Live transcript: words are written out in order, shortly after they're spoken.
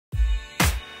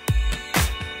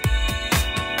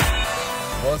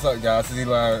What's up, guys? This is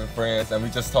Eli and friends, and we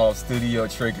just saw Studio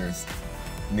Trigger's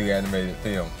new animated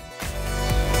film.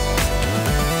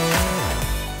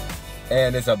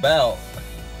 And it's about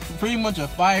pretty much a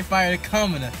firefighter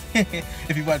commoner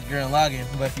if you watch Gurren Lagann.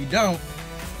 But if you don't,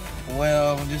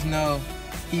 well, just know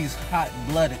he's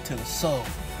hot-blooded to the soul.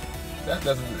 That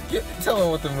doesn't tell them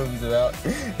what the movie's about.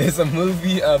 It's a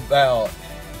movie about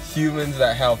humans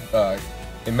that have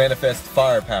manifest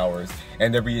fire powers,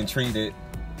 and they're being treated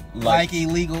like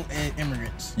illegal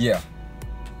immigrants. Yeah.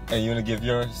 And you want to give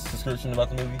your description about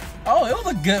the movie? Oh, it was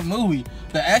a good movie.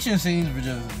 The action scenes were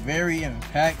just very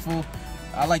impactful.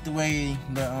 I like the way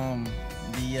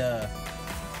the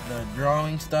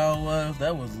drawing style was.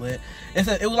 That was lit. It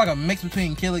was like a mix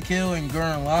between Kill la Kill and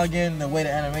Gurren Lagann. The way the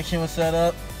animation was set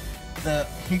up,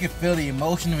 you could feel the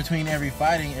emotion between every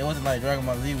fighting. It wasn't like Dragon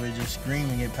Ball Z where it just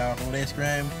screamed and get powerful. They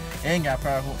screamed and got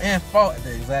powerful and fought at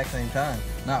the exact same time,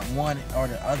 not one or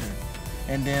the other.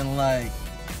 And then like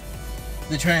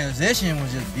the transition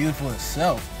was just beautiful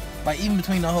itself. Like even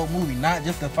between the whole movie, not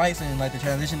just the fight scene, like the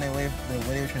transition, the way they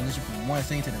were transitioning from one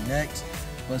scene to the next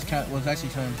was actually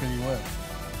done pretty well.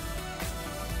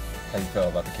 How you felt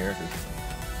about the characters?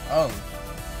 Oh,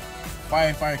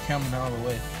 fire coming all the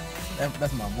way.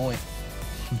 That's my boy.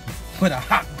 With a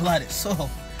hot-blooded soul.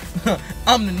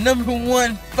 I'm the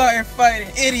 #1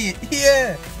 firefighter idiot.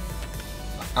 Yeah.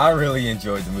 I really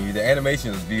enjoyed the movie. The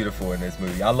animation was beautiful in this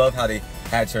movie. I love how they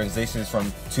had transitions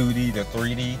from 2D to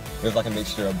 3D. It was like a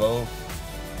mixture of both.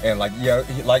 And like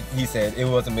like he said, it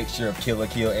was a mixture of Kill la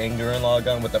Kill and Gurren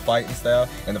Lagann with the fighting style.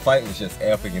 And the fighting was just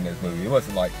epic in this movie. It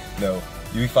wasn't like, no,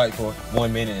 we fight for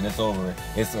 1 minute and it's over.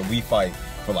 It's a we fight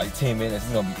for like 10 minutes.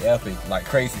 It's gonna be epic, like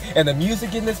crazy. And the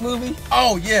music in this movie?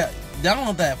 Oh yeah,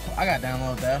 download that. I gotta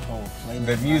download that whole playlist.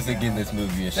 The music in this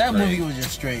movie is that straight. movie was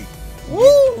just straight.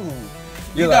 Woo!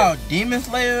 You know Demon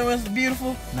Slayer was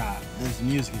beautiful? Nah, this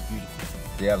music is beautiful.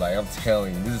 Yeah, like I'm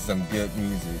telling you, this is some good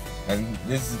music. And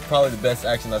this is probably the best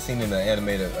action I've seen in an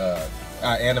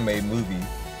anime movie.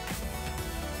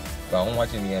 But I don't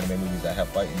watch any anime movies that have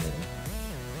fighting in it.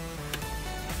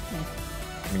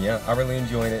 I mean, yeah, I really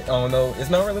enjoyed it. I don't know, it's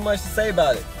not really much to say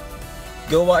about it.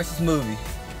 Go watch this movie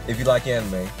if you like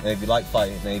anime, and if you like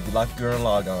fighting, and if you like Gurren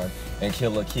Lagann and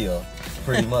Kill la Kill,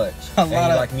 pretty much. And you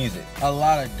like music. A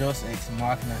lot of Deus Ex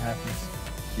Machina happens.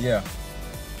 Yeah.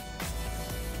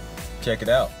 Check it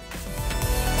out.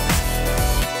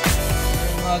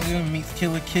 Gurren Lagann meets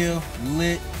Kill la Kill,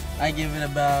 lit. I give it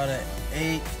about an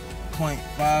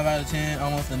 8.5 out of 10,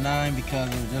 almost a 9 because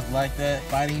it was just like that.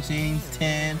 Fighting scenes,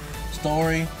 10.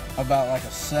 Story, about like a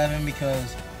 7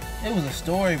 because it was a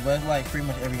story, but it's like pretty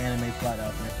much every anime plot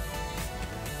out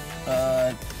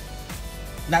there.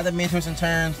 Not that many twists and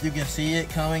turns. You can see it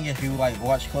coming if you like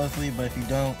watch closely, but if you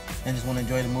don't and just want to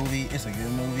enjoy the movie, it's a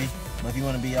good movie. But if you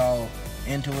want to be all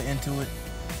into it,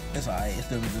 it's alright. It's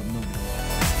still a good movie to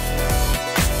watch.